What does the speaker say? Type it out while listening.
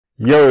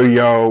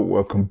Yo,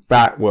 welcome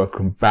back.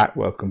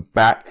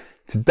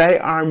 Today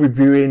I'm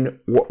reviewing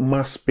what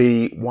must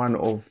be one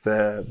of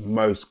the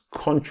most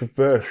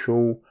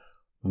controversial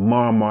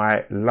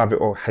Marmite love it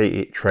or hate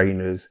it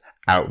trainers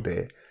out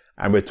there.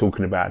 And we're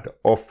talking about the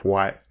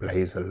Off-White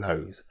Blazer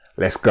lows.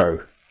 Let's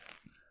go.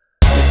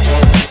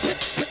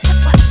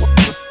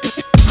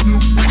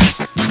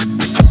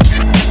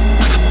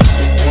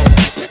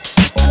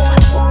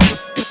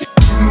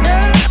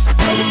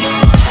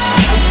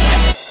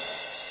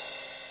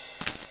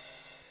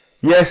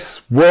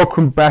 Yes,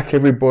 welcome back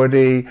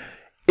everybody.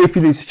 If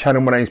you're new to the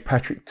channel, my name is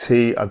Patrick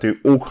T. I do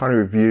all kind of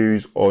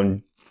reviews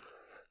on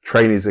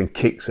trainers and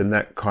kicks and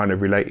that kind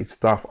of related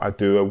stuff. I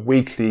do a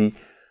weekly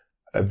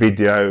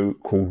video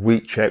called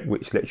Week Check,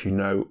 which lets you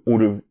know all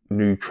the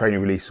new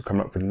training releases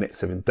coming up for the next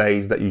 7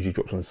 days. That usually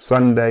drops on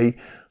Sunday.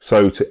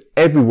 So to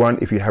everyone,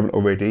 if you haven't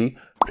already,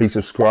 please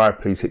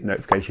subscribe, please hit the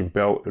notification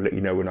bell. It'll let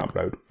you know when I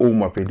upload all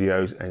my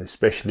videos, and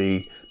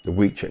especially the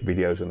Week Check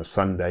videos on a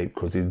Sunday,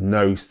 because there's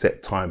no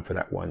set time for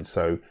that one.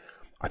 So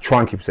I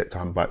try and keep a set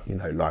time, but you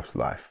know, life's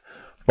life.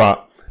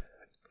 But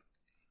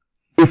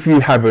if you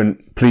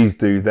haven't, please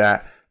do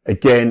that.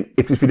 Again,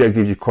 if this video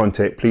gives you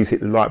content, please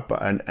hit the like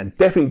button and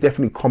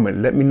definitely comment.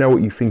 Let me know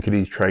what you think of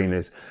these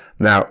trainers.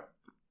 Now,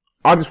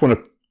 I just want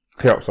to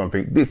clear up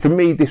something. For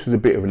me, this was a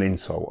bit of an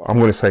insult. I'm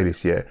going to say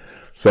this, yeah.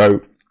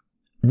 So,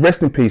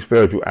 rest in peace,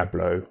 Virgil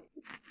Abloh,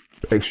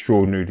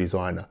 extraordinary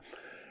designer.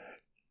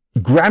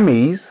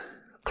 Grammys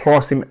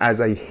class him as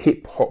a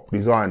hip hop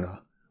designer,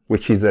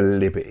 which is a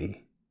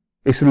liberty.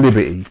 It's a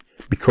liberty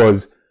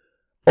because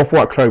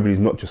Off-White clothing is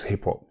not just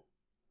hip hop.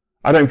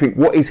 I don't think,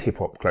 what is hip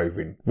hop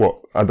clothing?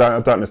 What? I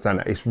don't understand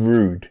that. It's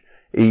rude.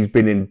 He's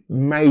been in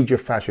major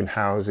fashion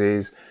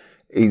houses.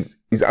 His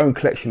own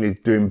collection is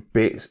doing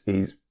bits.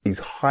 He's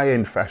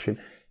high-end fashion.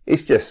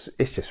 It's just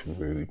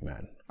rude,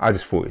 man. I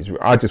just thought it's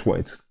rude. I just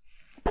wanted to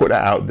put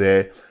that out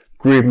there.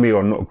 Agree with me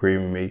or not agree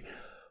with me.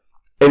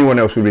 Anyone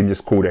else would have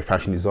just called their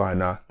fashion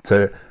designer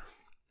to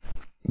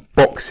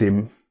box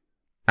him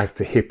as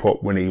to hip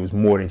hop when he was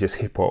more than just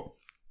hip hop.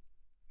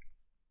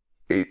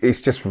 It's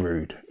just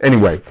rude.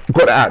 Anyway,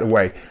 got that out of the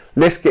way.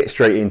 Let's get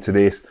straight into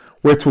this.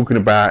 We're talking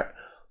about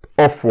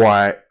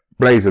Off-White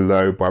Blazer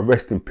Low by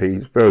rest in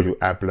peace Virgil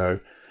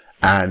Abloh,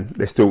 and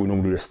let's do what we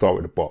normally do. Let's start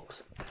with the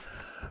box.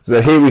 So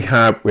here we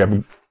have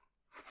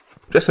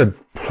just a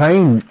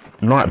plain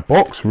night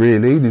box,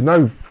 really. There's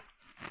no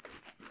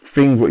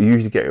things what you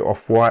usually get at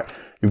Off-White.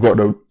 You've got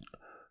the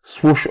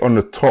swoosh on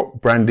the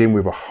top branding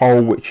with a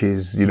hole, which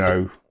is, you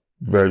know,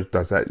 Virgil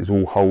does that. There's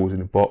all holes in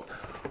the box.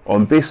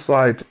 On this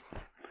side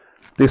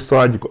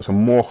you've got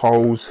some more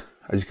holes,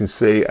 as you can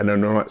see, and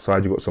then on that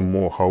side you've got some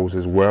more holes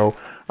as well.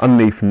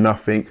 Underneath,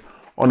 nothing.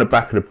 On the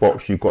back of the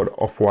box you've got the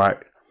Off-White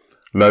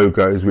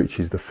logos, which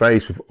is the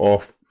face with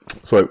off,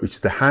 sorry, which is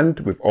the hand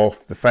with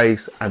off, the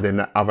face, and then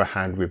the other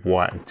hand with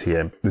white and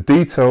TM. The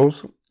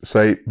details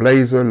say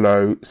Blazer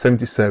Low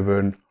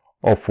 77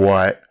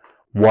 Off-White,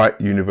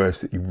 white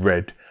university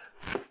red.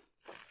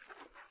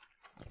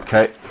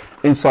 Okay,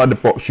 inside the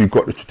box you've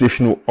got the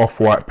traditional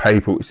Off-White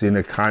paper, which is in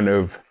a kind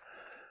of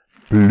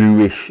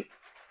bluish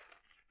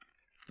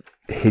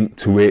hint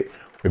to it,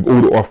 with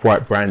all the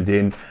Off-White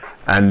branding,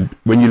 and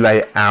when you lay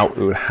it out,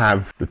 it will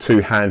have the two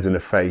hands and the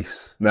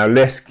face. Now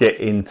let's get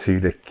into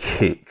the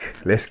kick.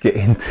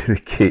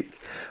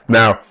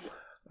 Now,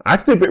 I had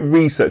to do a bit of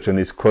research on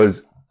this,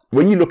 because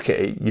when you look at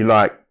it, you're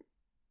like,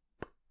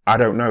 I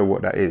don't know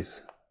what that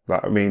is.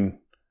 Like, I mean,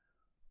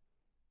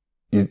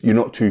 you're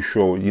not too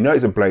sure. You know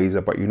it's a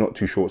blazer, but you're not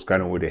too sure what's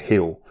going on with the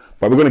heel.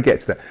 But we're going to get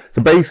to that.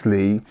 So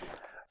basically,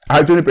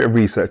 I did a bit of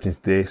research into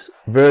this.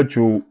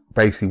 Virgil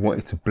basically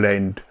wanted to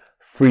blend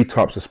 3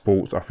 types of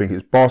sports. I think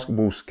it's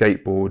basketball,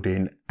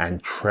 skateboarding,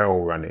 and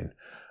trail running.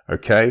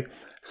 Okay,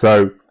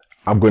 so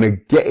I'm going to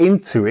get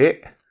into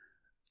it,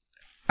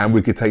 and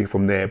we could take it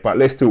from there. But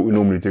let's do what we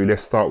normally do.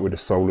 Let's start with the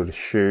sole of the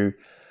shoe.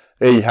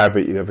 There you have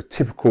it. You have a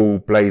typical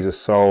blazer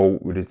sole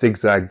with a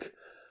zigzag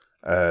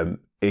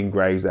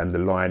engraves and the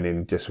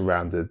lining just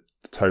around the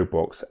toe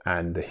box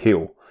and the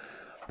heel.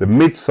 The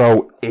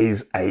midsole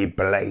is a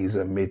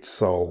blazer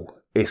midsole.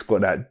 It's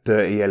got that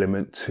dirty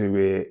element to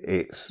it.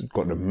 It's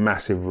got the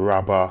massive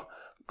rubber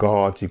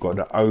guards. You've got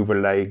the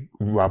overlay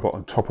rubber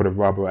on top of the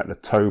rubber at the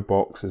toe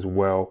box as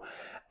well.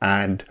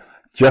 And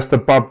just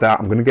above that,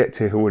 I'm going to get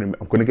to heel in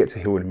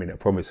a minute, I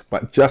promise.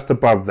 But just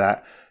above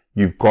that,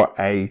 you've got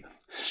a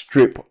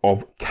strip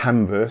of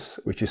canvas,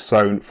 which is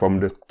sewn from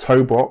the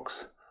toe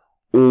box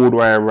all the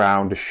way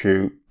around the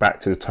shoe, back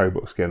to the toe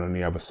box again on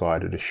the other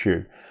side of the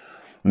shoe.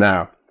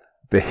 Now,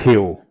 the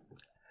heel.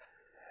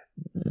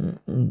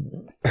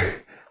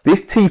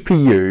 This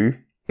TPU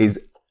is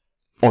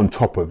on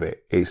top of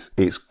it. It's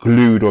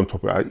glued on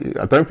top of it.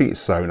 I don't think it's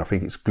sewn. I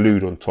think it's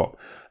glued on top.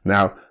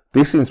 Now,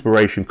 this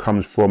inspiration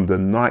comes from the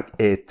Nike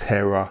Air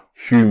Terra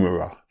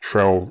Humara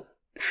trail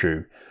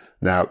shoe.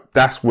 Now,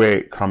 that's where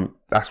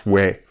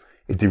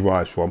it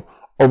derives from.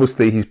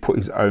 Obviously, he's put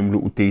his own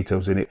little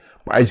details in it,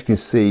 but as you can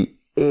see,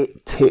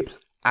 it tips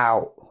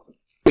out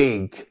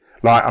big.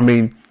 Like, I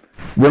mean,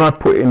 when I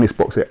put it in this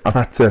box here, I've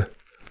had to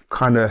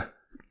kind of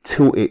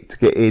tilt it to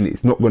get in.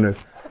 It's not going to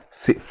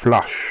sit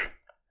flush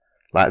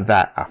like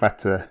that. I've had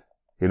to,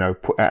 you know,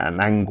 put at an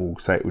angle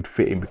so it would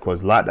fit in,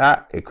 because like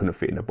that, it couldn't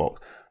fit in the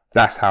box.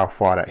 That's how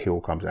far that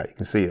heel comes out. You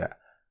can see that.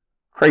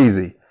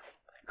 Crazy,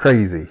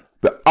 crazy.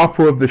 The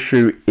upper of the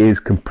shoe is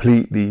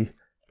completely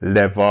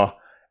leather.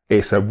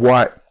 It's a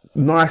white,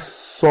 nice,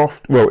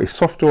 soft, well, it's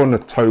softer on the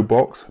toe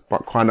box,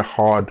 but kind of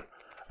hard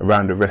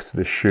around the rest of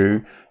the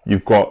shoe.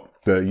 You've got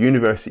the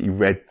university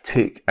red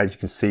tick, as you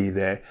can see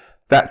there.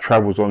 That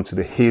travels onto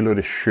the heel of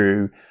the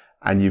shoe,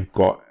 and you've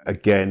got,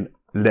 again,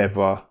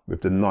 leather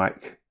with the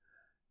Nike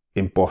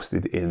embossed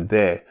in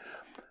there.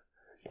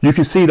 You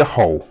can see the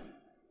hole,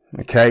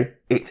 okay?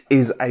 It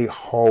is a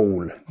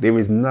hole. There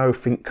is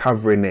nothing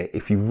covering it.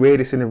 If you wear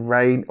this in the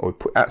rain or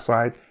put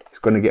outside, it's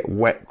going to get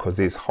wet because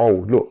there's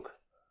hole. Look,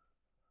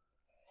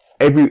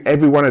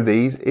 every one of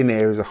these in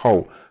there is a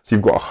hole. So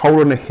you've got a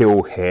hole on the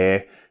heel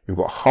here, you've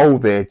got a hole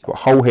there, you've got a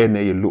hole here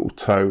near your little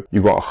toe,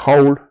 you've got a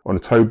hole on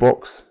the toe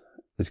box,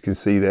 as you can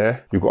see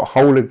there. You've got a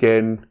hole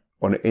again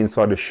on the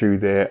inside of the shoe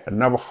there,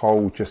 another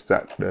hole just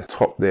at the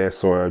top there.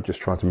 Sorry, I'm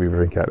just trying to move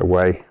everything out of the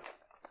way.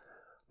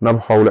 Another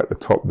hole at the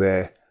top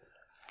there,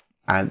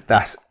 and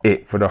that's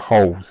it for the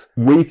holes.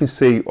 Where you can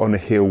see on the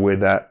heel where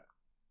that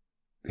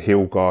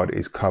heel guard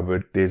is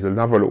covered, there's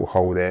another little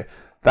hole there.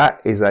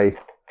 That is a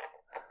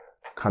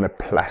kind of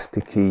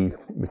plasticky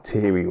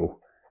material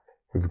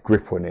with a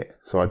grip on it,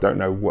 so I don't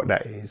know what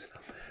that is.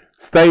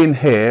 Staying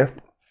here,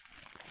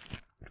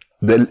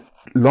 the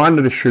line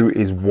of the shoe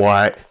is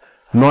white,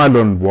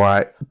 nylon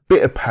white,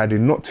 bit of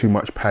padding, not too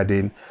much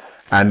padding,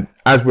 and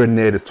as we're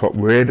near the top,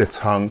 we're near the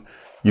tongue,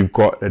 you've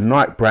got the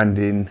Nike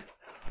branding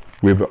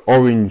with an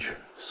orange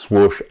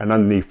swoosh, and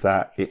underneath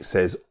that it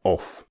says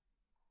off.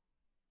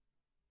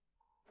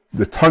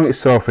 The tongue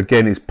itself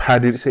again is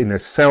padded, it's in a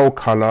cell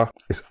colour,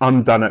 it's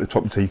undone at the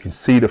top so you can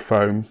see the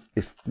foam.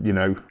 It's, you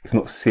know, it's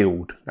not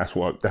sealed, that's the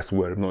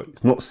word,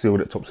 it's not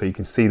sealed at the top so you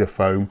can see the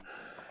foam.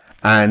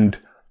 And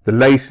the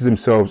laces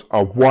themselves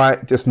are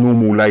white, just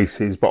normal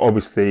laces, but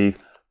obviously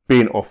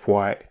being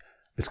off-white,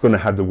 it's going to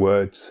have the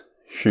words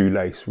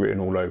shoelace written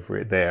all over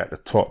it there at the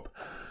top.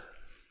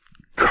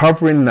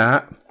 Covering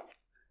that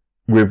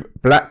with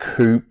black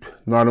hoop,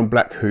 nylon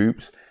black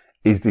hoops,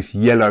 is this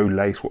yellow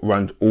lace what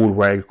runs all the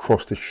way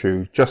across the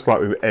shoe, just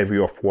like with every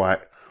off-white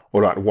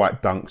or like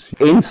white dunks.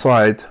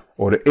 Inside,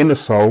 or the inner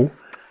sole,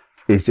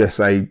 is just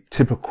a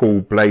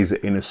typical Blazer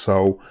inner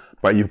sole,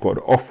 but you've got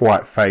the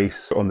off-white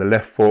face on the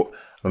left foot.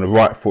 On the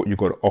right foot, you've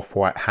got an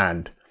off-white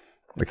hand.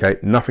 Okay,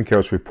 nothing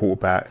else to report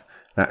about.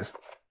 That's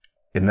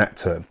in that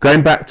term.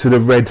 Going back to the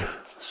red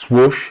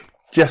swoosh,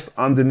 just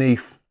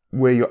underneath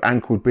where your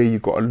ankle would be,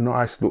 you've got a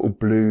nice little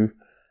blue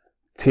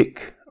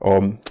tick,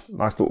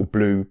 nice little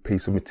blue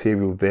piece of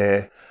material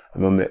there.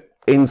 And on the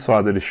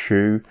inside of the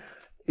shoe,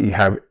 you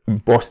have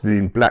embossed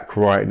in black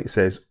writing. It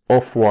says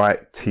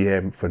Off-White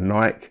TM for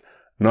Nike,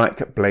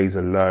 Nike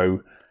Blazer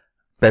Low,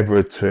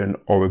 Beaverton,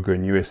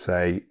 Oregon,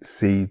 USA,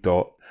 C.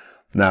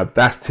 Now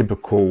that's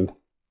typical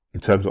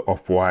in terms of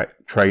off-white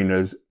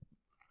trainers,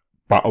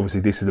 but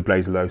obviously this is the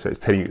Blazer Low, so it's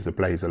telling you it's a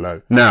Blazer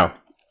Low. Now,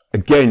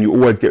 again, you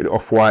always get the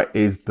off-white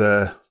is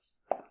the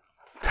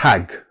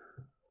tag.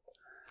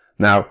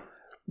 Now,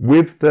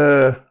 with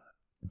the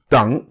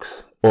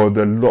dunks or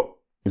the lot,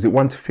 was it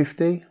 1 to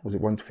 50? Was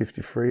it 1 to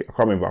 53? I can't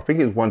remember. I think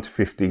it was 1 to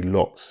 50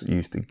 lots you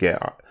used to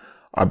get.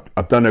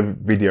 I've done a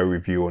video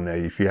review on there.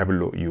 If you have a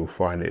look, you'll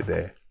find it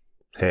there.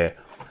 Here.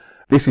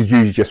 This is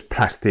usually just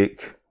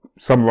plastic.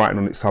 Some writing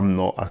on it, some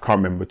not. I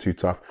can't remember, too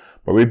tough.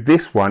 But with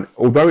this one,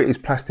 although it is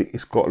plastic,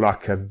 it's got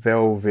like a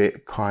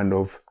velvet kind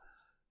of,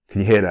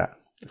 can you hear that?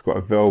 It's got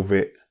a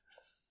velvet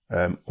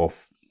or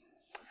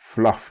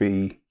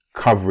fluffy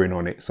covering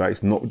on it. So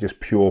it's not just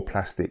pure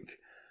plastic,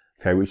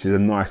 okay, which is a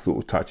nice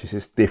little touch. It's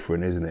just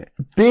different, isn't it?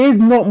 There's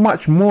not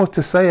much more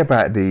to say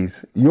about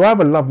these. You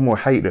either love them or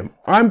hate them.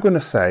 I'm going to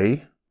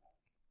say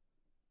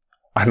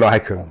I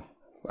like them.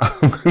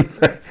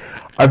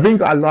 I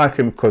think I like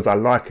them because I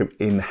like them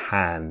in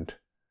hand,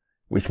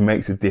 which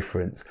makes a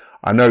difference.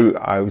 I know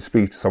I was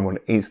speaking to someone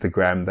on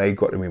Instagram, they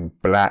got them in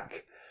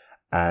black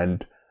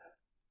and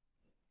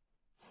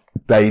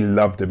they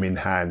loved them in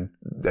hand.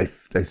 They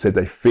said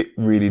they fit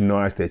really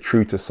nice, they're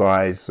true to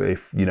size. So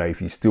if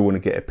you still want to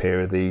get a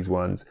pair of these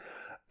ones,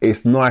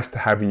 it's nice to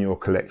have in your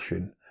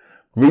collection.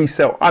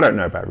 Resell, I don't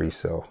know about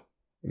resell.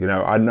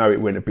 I know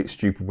it went a bit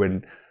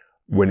stupid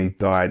when he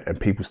died and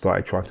people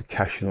started trying to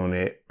cash in on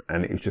it,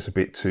 and it was just a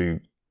bit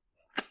too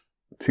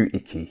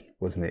icky,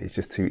 wasn't it? It's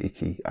just too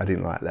icky. I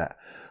didn't like that.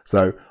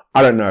 So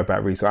I don't know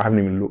about resale. I haven't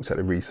even looked at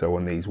the resale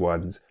on these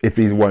ones. If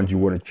these are ones you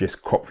want to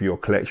just cop for your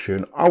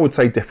collection, I would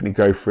say definitely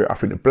go for it. I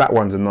think the black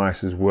ones are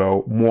nice as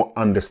well, more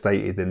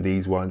understated than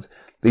these ones.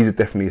 These are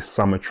definitely a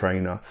summer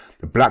trainer.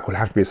 The black would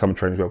have to be a summer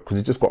trainer as well because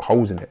it's just got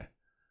holes in it.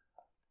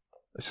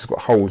 It's just got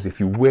holes. If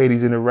you wear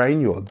these in the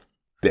rain, you're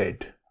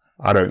dead.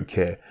 I don't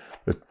care.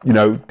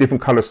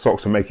 Different color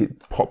socks will make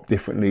it pop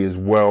differently as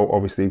well,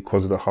 obviously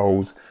because of the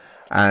holes.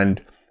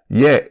 And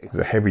yeah, it's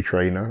a heavy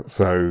trainer,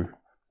 so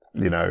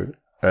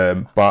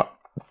but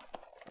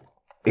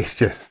it's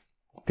just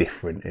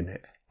different, isn't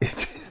it?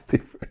 It's just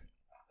different.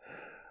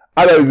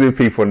 I know there's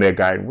people on there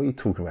going, what are you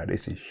talking about?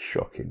 This is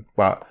shocking.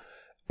 But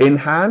in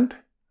hand,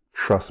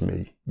 trust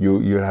me,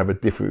 you'll have a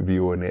different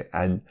view on it,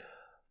 and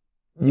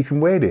you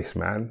can wear this,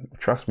 man.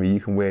 Trust me, you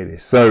can wear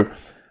this. So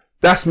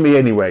that's me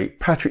anyway.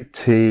 Patrick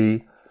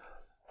T.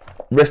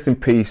 Rest in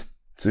peace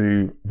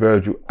to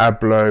Virgil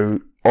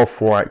Abloh,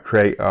 Off-White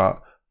creator,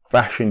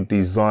 fashion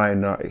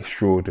designer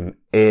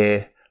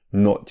extraordinaire,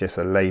 not just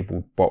a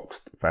labeled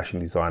boxed fashion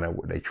designer,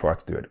 what they tried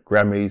to do at the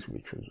Grammys,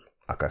 which was,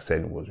 like I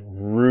said, was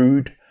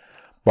rude.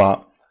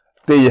 But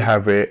there you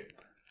have it.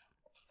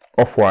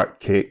 Off-White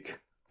kick.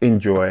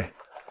 Enjoy.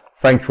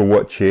 Thanks for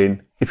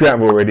watching. If you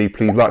haven't already,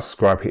 please like,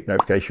 subscribe, hit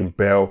notification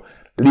bell.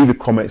 Leave your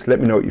comments. Let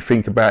me know what you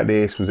think about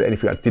this. Was there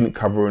anything I didn't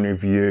cover in the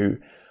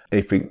review?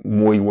 Anything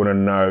more you want to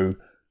know?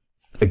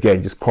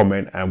 Again, just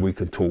comment and we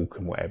can talk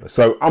and whatever.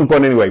 So I'm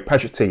gone anyway.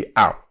 Patrick T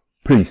out.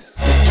 Peace.